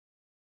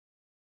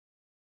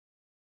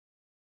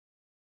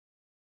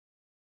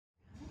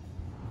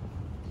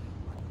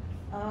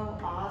Oh,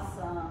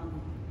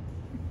 awesome.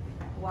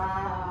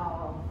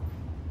 Wow.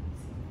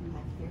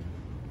 Back here.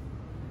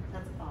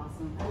 That's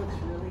awesome. That looks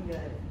really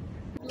good.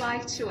 I'd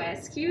like to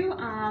ask you,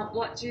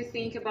 what do you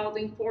think about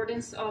the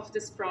importance of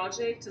this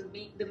project,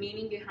 the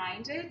meaning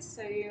behind it?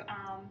 So,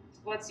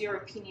 what's your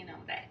opinion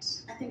on that?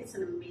 I think it's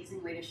an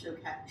amazing way to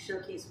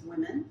showcase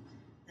women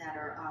that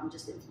are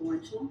just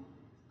influential,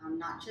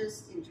 not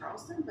just in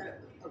Charleston,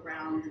 but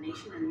around the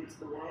nation and into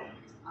the world.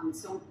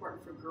 It's so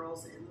important for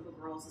girls and little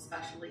girls,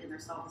 especially in their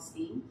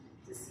self-esteem,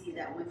 to see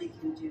that women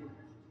can do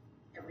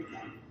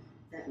everything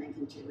that men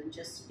can do. And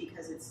just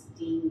because it's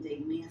deemed a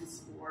man's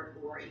sport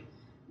or a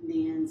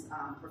man's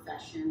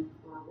profession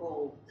or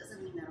role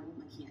doesn't mean that a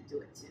woman can't do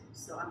it too.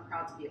 So I'm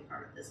proud to be a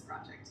part of this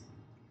project.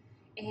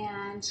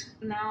 And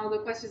now the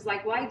question is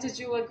like, why did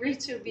you agree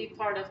to be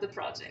part of the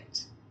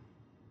project?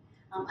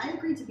 I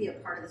agreed to be a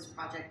part of this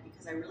project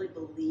because I really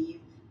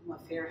believe in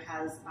what FAIR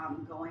has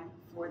going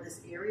for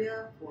this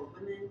area, for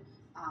women,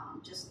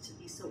 just to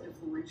be so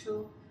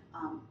influential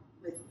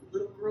with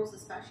little girls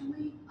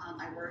especially.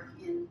 I work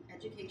in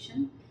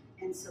education,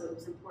 and so it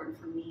was important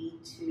for me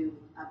to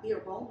be a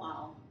role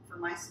model for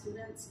my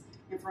students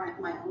and for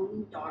my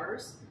own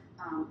daughters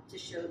to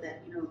show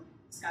that, you know,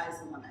 sky's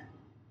the limit.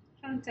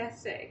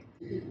 Fantastic.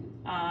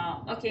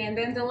 Okay, and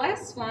then the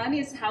last one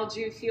is, how do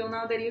you feel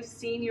now that you've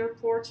seen your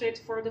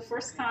portrait for the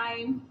first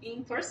time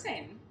in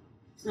person?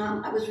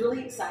 I was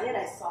really excited.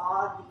 I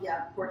saw the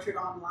portrait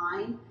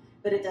online,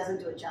 but it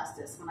doesn't do it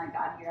justice. When I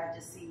got here, I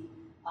just see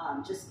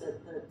just the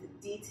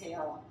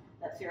detail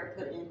that FAIR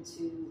put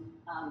into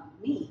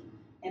me,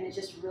 and it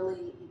just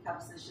really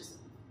encompasses just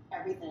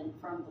everything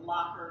from the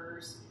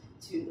lockers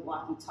to the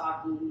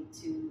walkie-talkie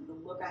to the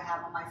look I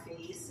have on my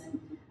face, and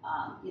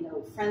you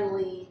know,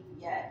 friendly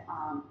yet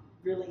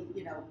really,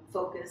 you know,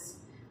 focused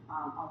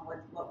on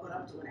what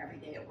I'm doing every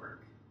day at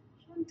work.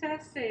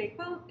 Fantastic.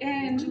 Well,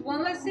 and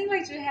one last thing,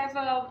 like, do you have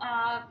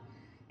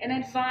an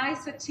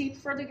advice, a tip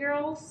for the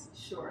girls?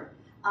 Sure.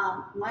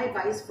 My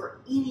advice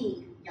for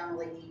any young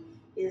lady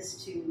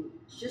is to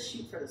just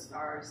shoot for the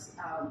stars.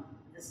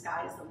 The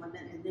sky is the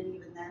limit, and then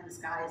even then, the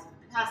sky is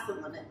past the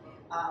limit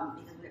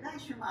because we have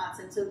astronauts,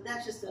 and so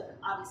that's just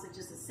obviously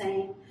just a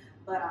saying.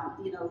 But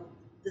you know,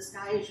 the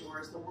sky is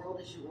yours, the world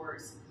is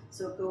yours.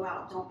 So go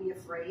out, don't be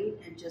afraid,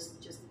 and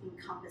just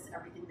encompass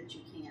everything that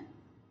you can.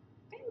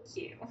 Thank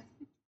you.